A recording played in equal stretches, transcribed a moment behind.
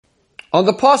On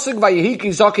the pasuk, Vayehiki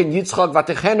Zaken Yitzchak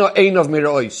Vatecheno Einov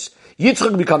Mirois.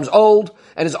 Yitzchak becomes old,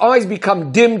 and his eyes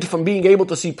become dimmed from being able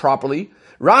to see properly.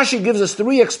 Rashi gives us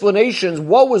three explanations.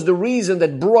 What was the reason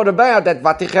that brought about that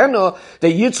Vatecheno,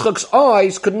 that Yitzchak's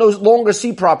eyes could no longer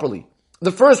see properly?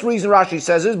 The first reason Rashi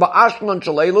says is, Ba'ashnon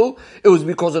Shalelu, it was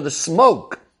because of the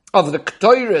smoke of the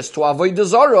Ktoiris to Avodah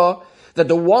Zarah, that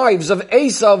the wives of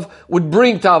Esav would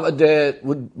bring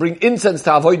incense to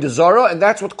Avodah Zarah, and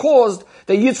that's what caused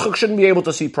that Yitzchak shouldn't be able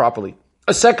to see properly.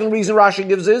 A second reason Rashi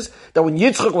gives is that when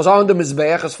Yitzchak was on the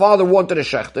Mizbeach, his father wanted to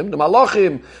shechtim, the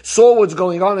Malachim saw what's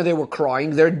going on and they were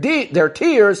crying. Their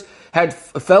tears had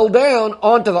fell down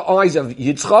onto the eyes of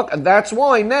Yitzchak, and that's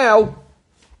why now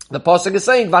the pasuk is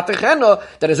saying, Vatechena,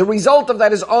 that as a result of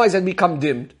that his eyes had become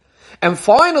dimmed. And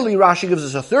finally, Rashi gives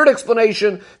us a third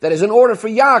explanation, that is in order for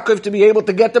Yaakov to be able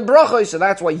to get the brachos, so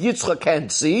that's why Yitzchak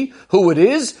can't see who it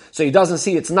is, so he doesn't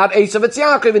see it's not Esav, it's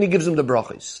Yaakov, and he gives him the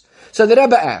brachos. So the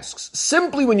Rebbe asks,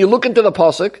 simply when you look into the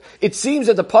pasuk, it seems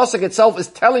that the pasuk itself is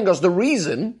telling us the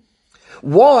reason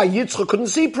why Yitzchak couldn't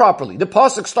see properly. The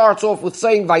pasuk starts off with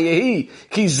saying, Vayehi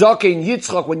ki zaken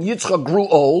Yitzchak, when Yitzchak grew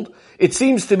old. It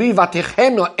seems to be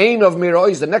Vatechena Einov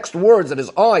Mirois, the next words that his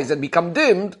eyes had become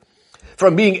dimmed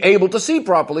from being able to see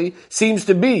properly, seems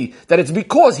to be that it's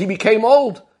because he became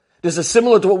old. This is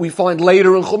similar to what we find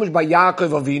later in Chumash by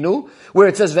Yaakov Avinu, where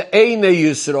it says, Ve'einei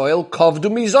Yisrael kavdu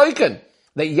mizoiken,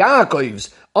 that Yaakov's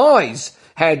eyes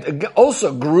had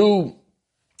also grew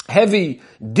heavy,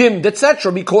 dimmed,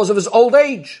 etc., because of his old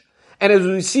age. And as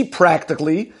we see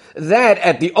practically, that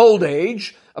at the old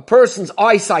age, a person's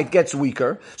eyesight gets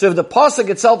weaker. So if the pasuk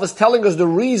itself is telling us the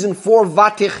reason for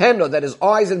Vatecheno, that his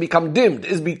eyes had become dimmed,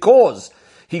 is because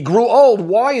he grew old,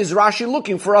 why is Rashi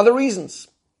looking for other reasons?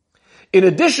 In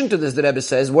addition to this, the Rebbe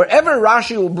says, wherever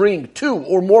Rashi will bring two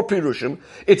or more pirushim,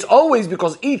 it's always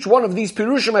because each one of these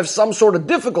pirushim have some sort of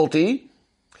difficulty,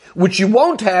 which you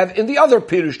won't have in the other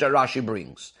pirush that Rashi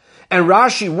brings. And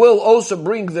Rashi will also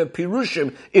bring the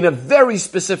pirushim in a very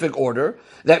specific order.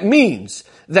 That means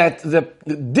that the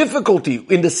difficulty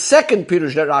in the second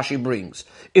pirush that Rashi brings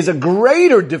is a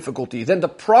greater difficulty than the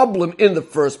problem in the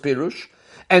first pirush.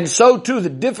 And so too, the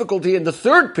difficulty in the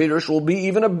third pirush will be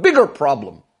even a bigger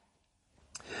problem.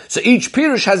 So each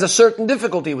pirush has a certain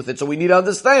difficulty with it. So we need to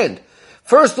understand.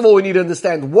 First of all, we need to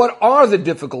understand what are the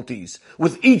difficulties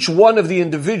with each one of the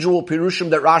individual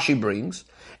pirushim that Rashi brings.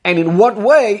 And in what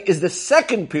way is the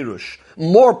second pirush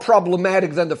more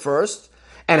problematic than the first?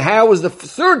 And how is the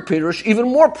third pirush even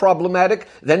more problematic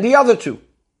than the other two?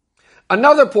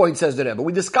 Another point, says the Rebbe,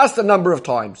 we discussed a number of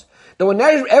times, that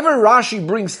whenever Rashi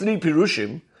brings three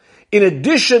pirushim, in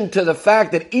addition to the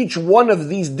fact that each one of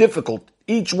these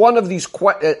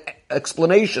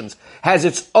explanations has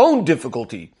its own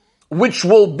difficulty, which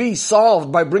will be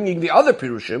solved by bringing the other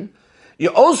pirushim,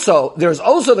 there's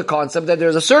also the concept that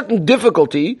there's a certain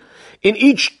difficulty in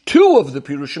each two of the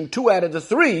pirushim. Two out of the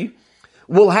three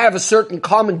will have a certain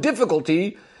common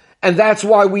difficulty, and that's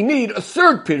why we need a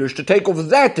third pirush to take over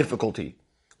that difficulty,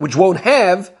 which won't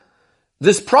have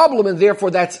this problem, and therefore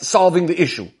that's solving the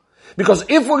issue. Because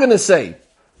if we're going to say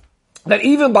that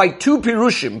even by two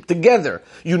pirushim together,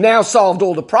 you now solved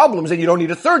all the problems, then you don't need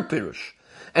a third pirush.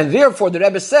 And therefore the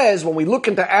Rebbe says, when we look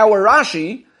into our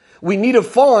Rashi, we need to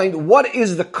find what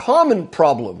is the common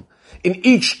problem in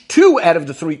each two out of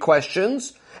the three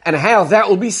questions, and how that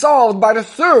will be solved by the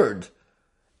third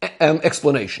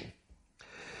explanation.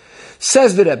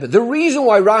 Says the Rebbe, the reason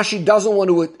why Rashi doesn't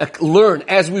want to learn,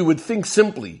 as we would think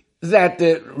simply, that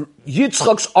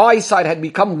Yitzchak's eyesight had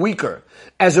become weaker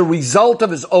as a result of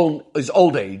his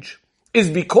old age, is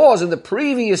because in the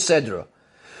previous Sedra,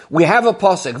 we have a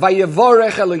pasuk,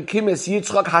 Vayevorech Elokim es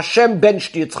Yitzchak, Hashem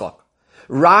benched Yitzchak.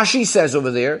 Rashi says over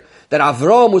there that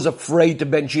Avram was afraid to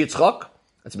bench Yitzchak.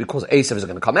 That's because Esav is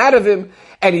going to come out of him.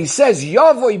 And he says,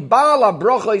 Yavoi Bala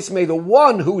Brachos, may the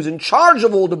one who is in charge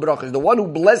of all the brachos, the one who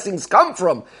blessings come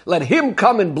from, let him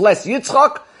come and bless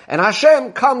Yitzchak, and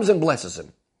Hashem comes and blesses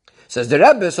him. Says the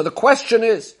Rebbe, so the question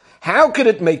is, how can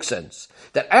it make sense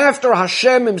that after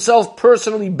Hashem himself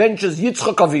personally benches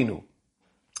Yitzchak Avinu,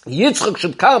 Yitzchak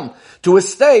should come to a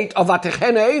state of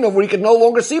Vatechena Einov where he can no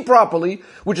longer see properly,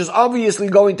 which is obviously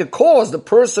going to cause the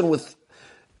person with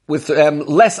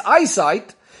less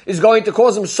eyesight, is going to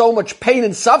cause him so much pain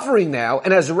and suffering now.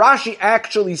 And as Rashi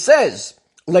actually says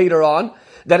later on,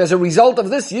 that as a result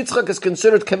of this, Yitzchak is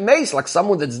considered kemes, like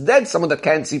someone that's dead, someone that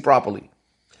can't see properly.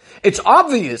 It's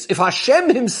obvious if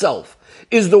Hashem himself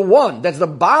is the one that's the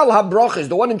Baal HaBrachos,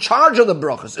 the one in charge of the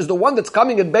brachos, is the one that's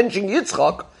coming and benching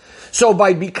Yitzchak, so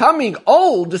by becoming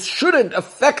old, this shouldn't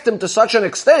affect him to such an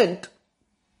extent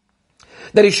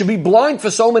that he should be blind for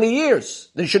so many years,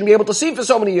 that he shouldn't be able to see for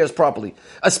so many years properly.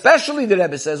 Especially, the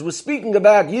Rebbe says, we're speaking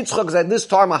about Yitzchak at this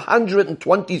time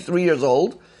 123 years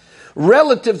old,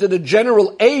 relative to the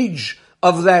general age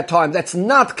of that time. That's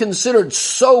not considered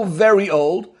so very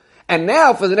old. And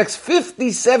now, for the next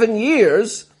 57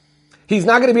 years, he's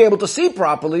not going to be able to see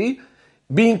properly,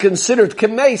 being considered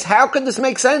kemeis. How can this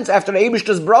make sense after the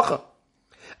Eibishter's bracha?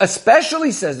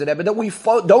 Especially, says the Rebbe, that we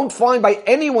don't find by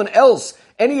anyone else,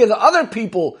 any of the other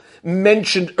people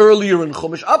mentioned earlier in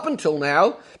Chumash up until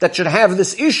now, that should have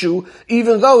this issue,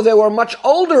 even though they were much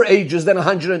older ages than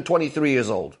 123 years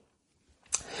old.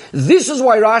 This is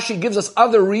why Rashi gives us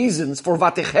other reasons for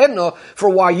Vatechena, for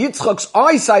why Yitzchak's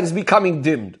eyesight is becoming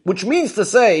dimmed. Which means to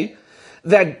say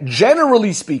that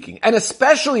generally speaking, and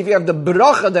especially if you have the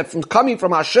bracha that from coming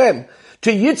from Hashem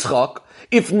to Yitzchak,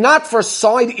 if not for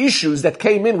side issues that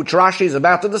came in, which Rashi is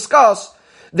about to discuss,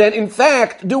 then in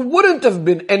fact there wouldn't have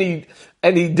been any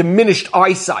diminished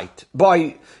eyesight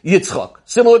by Yitzchak.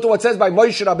 Similar to what says by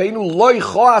Moshe Rabbeinu, Loi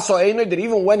choas ha'einai, that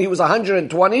even when he was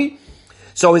 120,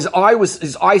 so his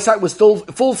eyesight was still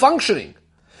full functioning.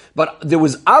 But there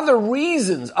was other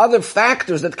reasons, other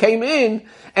factors that came in,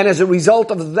 and as a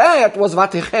result of that was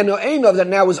Vatecheno Einov, that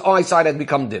now his eyesight had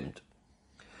become dimmed.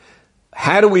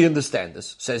 How do we understand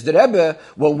this? Says the Rebbe,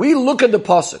 when we look at the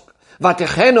pasuk,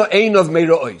 Vatecheno Einov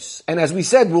Merois, and as we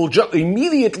said, we'll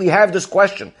immediately have this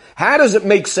question. How does it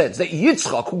make sense that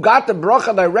Yitzchak, who got the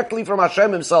bracha directly from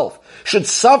Hashem himself, should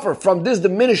suffer from this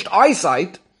diminished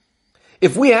eyesight?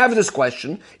 If we have this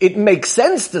question, it makes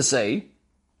sense to say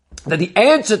that the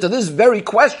answer to this very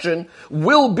question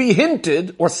will be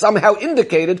hinted or somehow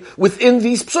indicated within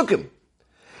these psukim.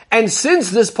 And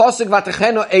since this pasuk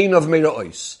Vatecheno Einov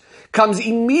Merois comes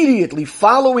immediately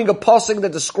following a pasuk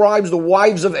that describes the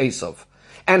wives of Esav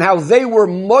and how they were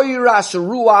moiras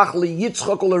ruach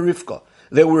liYitzchak u'Rivka,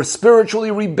 they were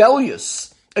spiritually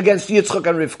rebellious against Yitzchak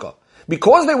and Rivka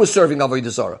because they were serving Avodah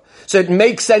Zarah. So it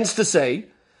makes sense to say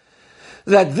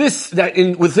that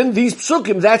within these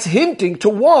psukim, that's hinting to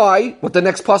why, what the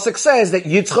next pasuk says, that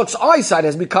Yitzchak's eyesight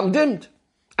has become dimmed.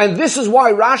 And this is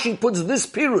why Rashi puts this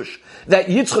pirush, that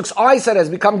Yitzchak's eyesight has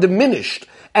become diminished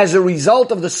as a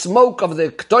result of the smoke of the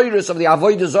ktoiris, of the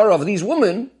avodah zarah of these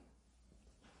women,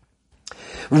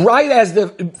 right as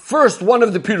the first one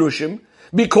of the pirushim,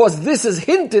 because this is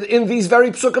hinted in these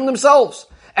very psukim themselves,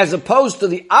 as opposed to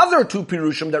the other two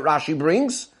pirushim that Rashi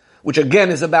brings, which again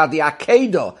is about the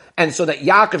Akedah, and so that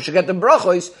Yaakov should get the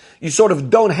brachos, you sort of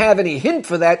don't have any hint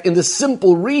for that in the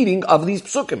simple reading of these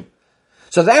psukim.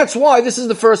 So that's why this is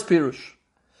the first pirush.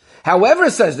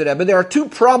 However, says the Rebbe, there are two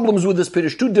problems with this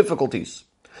pirush, two difficulties.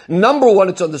 Number one,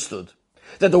 it's understood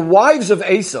that the wives of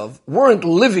Esav weren't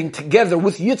living together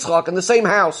with Yitzchak in the same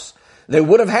house. They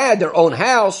would have had their own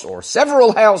house or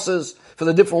several houses for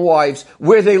the different wives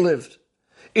where they lived.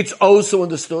 It's also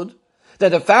understood that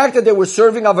the fact that they were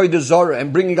serving Avodah Zarah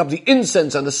and bringing up the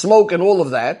incense and the smoke and all of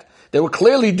that, they were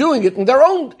clearly doing it in their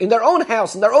own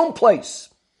house, in their own place.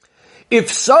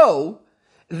 If so,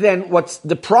 then what's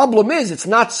the problem is, it's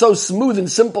not so smooth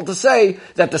and simple to say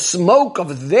that the smoke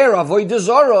of their Avodah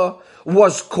Zarah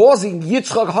was causing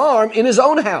Yitzchak harm in his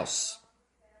own house.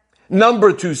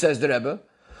 Number two, says the Rebbe,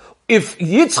 if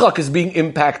Yitzchak is being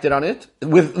impacted on it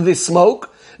with this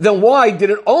smoke, then why did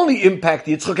it only impact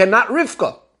Yitzchak and not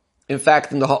Rivka? In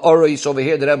fact, in the Ha'aros over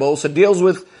here, the Rebbe also deals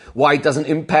with why it doesn't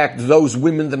impact those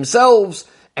women themselves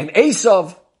and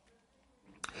Esav.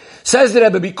 Says the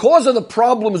Rebbe, because of the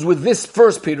problems with this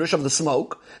first pirush of the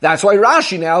smoke, that's why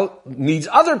Rashi now needs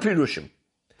other pirushim.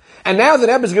 And now the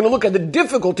Rebbe is going to look at the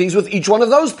difficulties with each one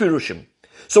of those pirushim.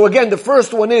 So again, the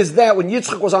first one is that when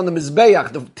Yitzchak was on the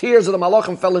Mizbeach, the tears of the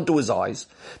Malachim fell into his eyes.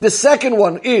 The second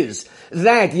one is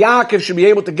that Yaakov should be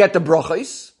able to get the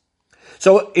brachos.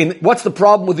 So what's the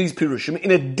problem with these pirushim? In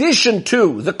addition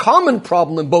to the common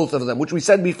problem in both of them, which we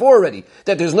said before already,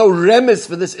 that there's no remes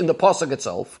for this in the pasuk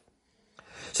itself.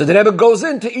 So the Rebbe goes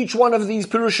into each one of these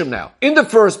pirushim now. In the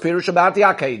first pirush about the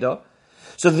Akedah,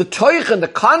 so the toich, the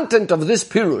content of this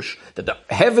pirush, that the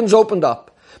heavens opened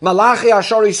up, Malachi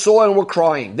Ashari saw and were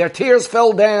crying. Their tears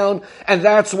fell down, and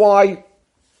that's why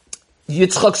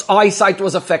Yitzchak's eyesight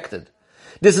was affected.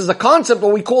 This is a concept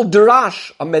what we call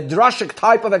dirash, a medrashic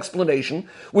type of explanation,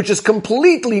 which is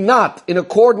completely not in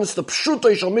accordance to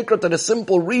pshuto shel mikra, to the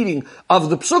simple reading of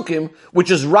the psukim,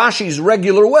 which is Rashi's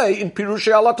regular way in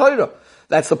Pirushei ala Torah.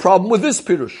 That's the problem with this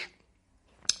pirush.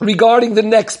 Regarding the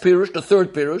next pirush, the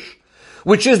third pirush,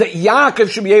 which is that Yaakov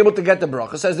should be able to get the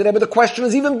bracha, says the Rebbe, the question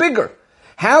is even bigger.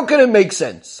 How can it make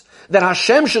sense that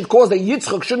Hashem should cause that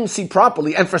Yitzchak shouldn't see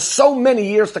properly, and for so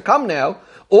many years to come now,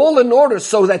 all in order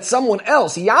so that someone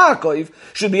else, Yaakov,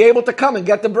 should be able to come and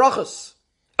get the brachas?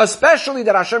 especially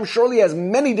that Hashem surely has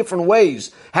many different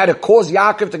ways how to cause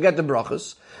Yaakov to get the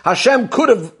brachas. Hashem could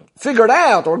have figured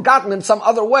out or gotten in some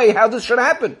other way how this should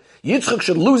happen. Yitzchak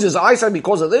should lose his eyesight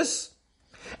because of this.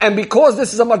 And because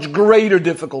this is a much greater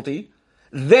difficulty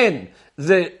than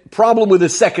the problem with the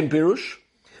second Pirush,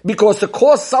 because to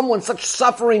cause someone such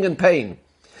suffering and pain,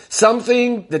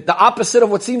 something that the opposite of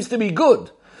what seems to be good,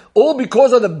 all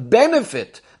because of the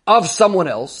benefit of someone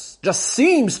else, just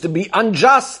seems to be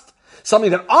unjust.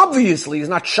 Something that obviously is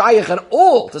not shaykh at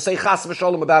all to say chas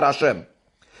v'sholom about Hashem.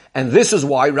 And this is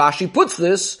why Rashi puts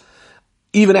this,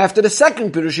 even after the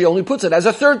second Pirush, he only puts it as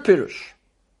a third Pirush.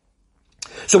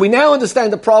 So we now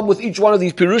understand the problem with each one of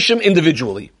these Pirushim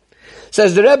individually.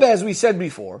 Says the Rebbe, as we said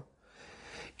before,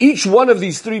 each one of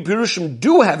these three Pirushim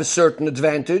do have a certain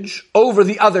advantage over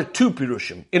the other two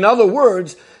Pirushim. In other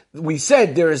words, we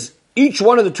said each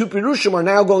one of the two Pirushim are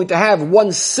now going to have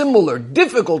one similar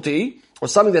difficulty, or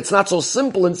something that's not so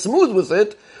simple and smooth with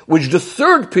it, which the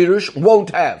third Pirush won't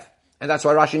have. And that's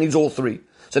why Rashi needs all three.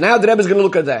 So now the Rebbe is going to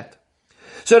look at that.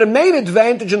 So the main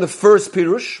advantage in the first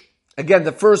Pirush, again,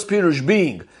 the first Pirush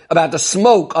being about the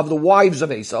smoke of the wives of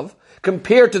Esav,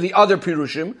 compared to the other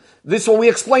Pirushim, this one we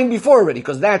explained before already,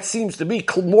 because that seems to be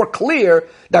more clear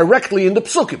directly in the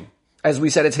Psukim. As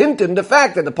we said, it's hinted in the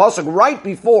fact that the pasuk right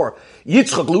before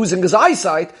Yitzchak losing his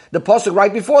eyesight, the pasuk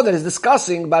right before that is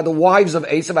discussing about the wives of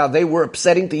Esav, how they were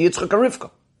upsetting to Yitzchak and Rivka.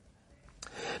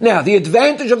 Now, the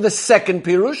advantage of the second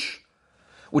Pirush,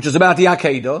 which is about the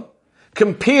Akedah,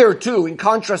 compared to, in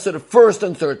contrast to the first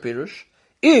and third Pirush,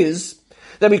 is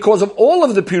that because of all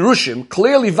of the Pirushim,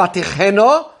 clearly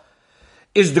Vatichena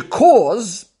is the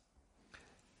cause.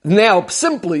 Now,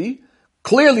 simply,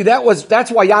 clearly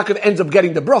that's why Yaakov ends up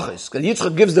getting the brachas. Because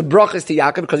Yitzchak gives the brachas to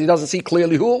Yaakov because he doesn't see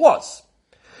clearly who it was.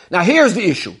 Now, here's the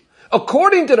issue.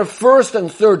 According to the first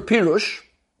and third Pirush,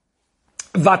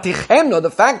 Vatichena,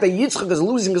 the fact that Yitzchak is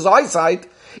losing his eyesight,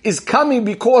 is coming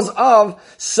because of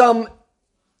some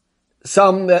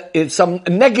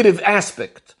negative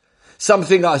aspect.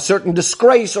 Something, a certain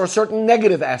disgrace or a certain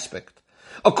negative aspect.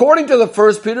 According to the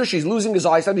first Pirush, he's losing his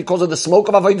eyesight because of the smoke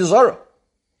of Avodah Zarah.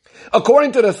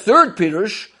 According to the third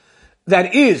Pirush,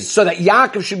 that is, so that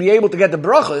Yaakov should be able to get the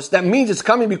brachas, that means it's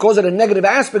coming because of the negative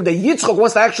aspect that Yitzchak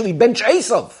wants to actually bench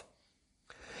Esav.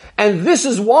 And this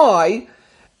is why,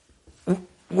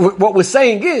 what we're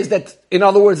saying is that, in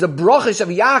other words, the brachas of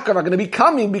Yaakov are going to be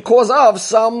coming because of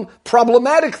some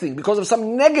problematic thing, because of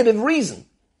some negative reason.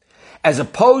 As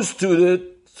opposed to the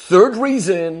third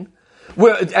reason,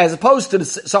 as opposed to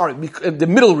the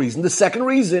middle reason, the second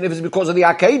reason, if it's because of the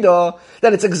Akedah,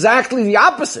 then it's exactly the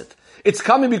opposite. It's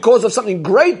coming because of something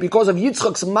great, because of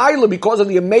Yitzchak's Maila, because of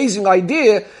the amazing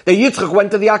idea that Yitzchak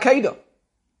went to the Akedah.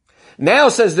 Now,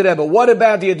 says the Rebbe, what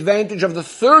about the advantage of the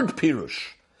third Pirush?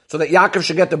 So that Yaakov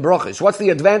should get the brachas. What's the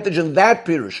advantage in that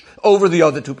Pirush over the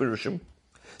other two Pirushim?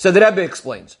 So the Rebbe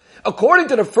explains. According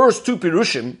to the first two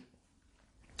Pirushim,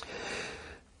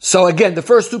 so again, the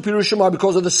first two Pirushim are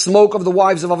because of the smoke of the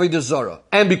wives of Avodah Zarah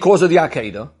and because of the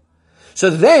Akedah. So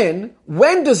then,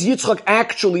 when does Yitzchak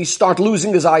actually start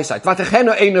losing his eyesight?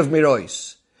 Vatechena einav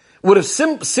mirois. Would have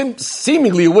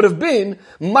seemingly would have been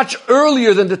much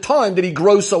earlier than the time that he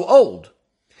grows so old.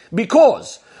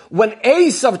 Because when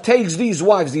Esav takes these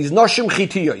wives, these Noshim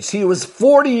Chitiyos, he was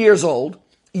 40 years old.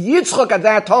 Yitzchak at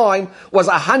that time was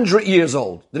 100 years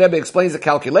old. The Rebbe explains the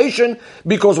calculation,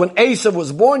 because when Esav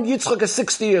was born, Yitzchak is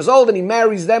 60 years old, and he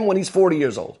marries them when he's 40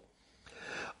 years old.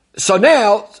 So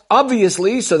now,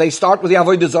 obviously, so they start with the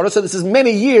Avodah Zarah, so this is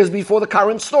many years before the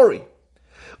current story.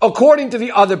 According to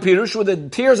the other Pirush, with the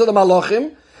tears of the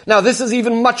Malachim, now this is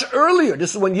even much earlier.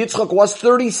 This is when Yitzchak was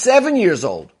 37 years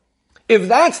old. If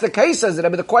that's the case, says the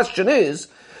Rebbe, the question is,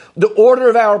 the order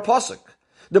of our Pasuk.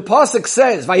 The Pasuk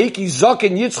says, Vayiki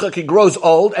Zokin Yitzchak, he grows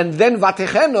old, and then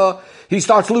Vatechena, he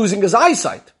starts losing his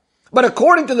eyesight. But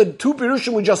according to the two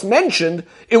Pirushim we just mentioned,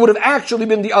 it would have actually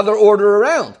been the other order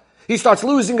around. He starts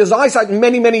losing his eyesight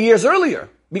many, many years earlier,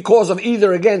 because of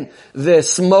either, again, the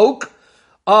smoke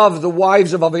of the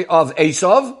wives of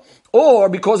Esav, or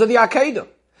because of the Akedah.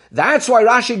 That's why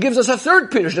Rashi gives us a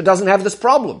third Pirush that doesn't have this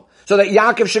problem, so that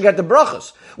Yaakov should get the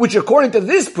brachas, which according to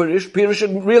this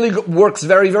Pirush really works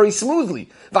very, very smoothly.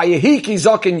 Vayehiki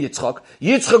Zokin Yitzchak.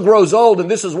 Yitzchak grows old,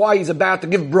 and this is why he's about to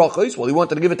give brachas. Well, he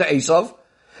wanted to give it to Esav.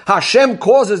 Hashem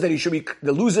causes that he should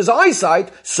lose his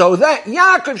eyesight, so that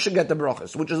Yaakov should get the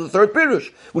brachas, which is the third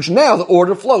Pirush, which now the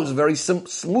order flows very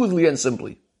smoothly and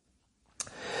simply.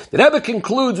 The Rebbe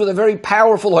concludes with a very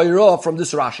powerful hayra from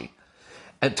this Rashi.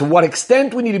 And to what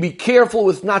extent we need to be careful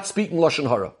with not speaking Lashon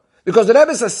Hara. Because the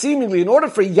Rebbe says seemingly in order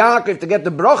for Yaakov to get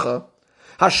the bracha,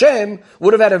 Hashem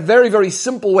would have had a very, very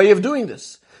simple way of doing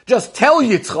this. Just tell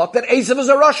Yitzchak that Esav is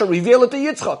a Rasha, reveal it to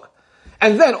Yitzchak.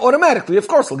 And then automatically, of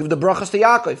course, he'll give the brachas to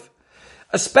Yaakov.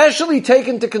 Especially take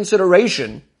into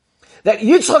consideration that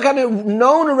Yitzchak had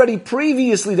known already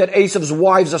previously that Esav's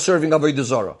wives are serving Avodah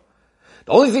Zarah.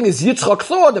 The only thing is Yitzchak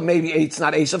thought that maybe it's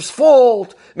not Esav's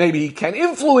fault, maybe he can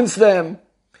influence them.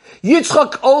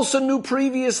 Yitzchak also knew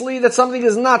previously that something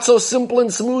is not so simple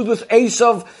and smooth with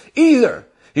Esav either.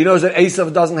 He knows that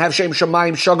Esav doesn't have Shem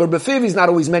Shamayim Shagar Befiv, he's not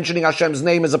always mentioning Hashem's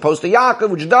name as opposed to Yaakov,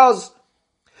 which does.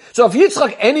 So if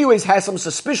Yitzchak anyways has some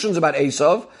suspicions about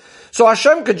Esav, so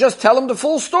Hashem could just tell him the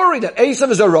full story, that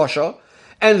Esav is a Rasha,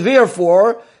 and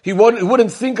therefore he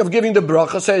wouldn't think of giving the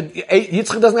bracha, so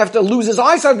Yitzchak doesn't have to lose his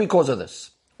eyesight because of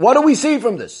this. What do we see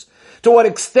from this? To what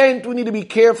extent we need to be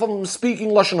careful from speaking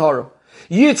Lashon Hara.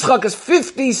 Yitzchak is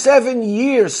 57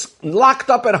 years locked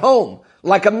up at home,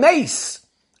 like a mace,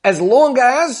 as long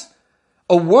as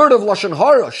a word of Lashon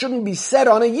Hara shouldn't be said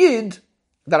on a Yid,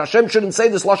 that Hashem shouldn't say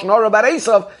this Lashon Hara about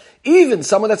Esav, even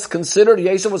someone that's considered,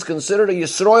 Esav was considered a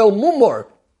Yisrael Mumor,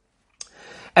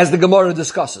 as the Gemara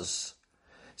discusses.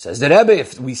 Says the Rebbe,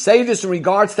 if we say this in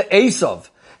regards to Esav,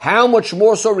 how much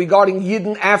more so regarding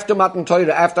Yidden after Matan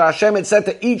Torah, after Hashem had said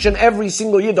to each and every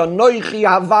single Yid, Anoichi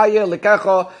Havaya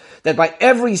Lekecha, that by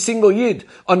every single Yid,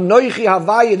 Anoichi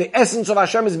Havaya, the essence of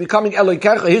Hashem is becoming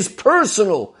Elokecha, his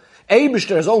personal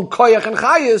Eibishter, his own Koyach and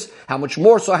Chayas, how much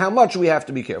more so, how much we have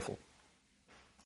to be careful.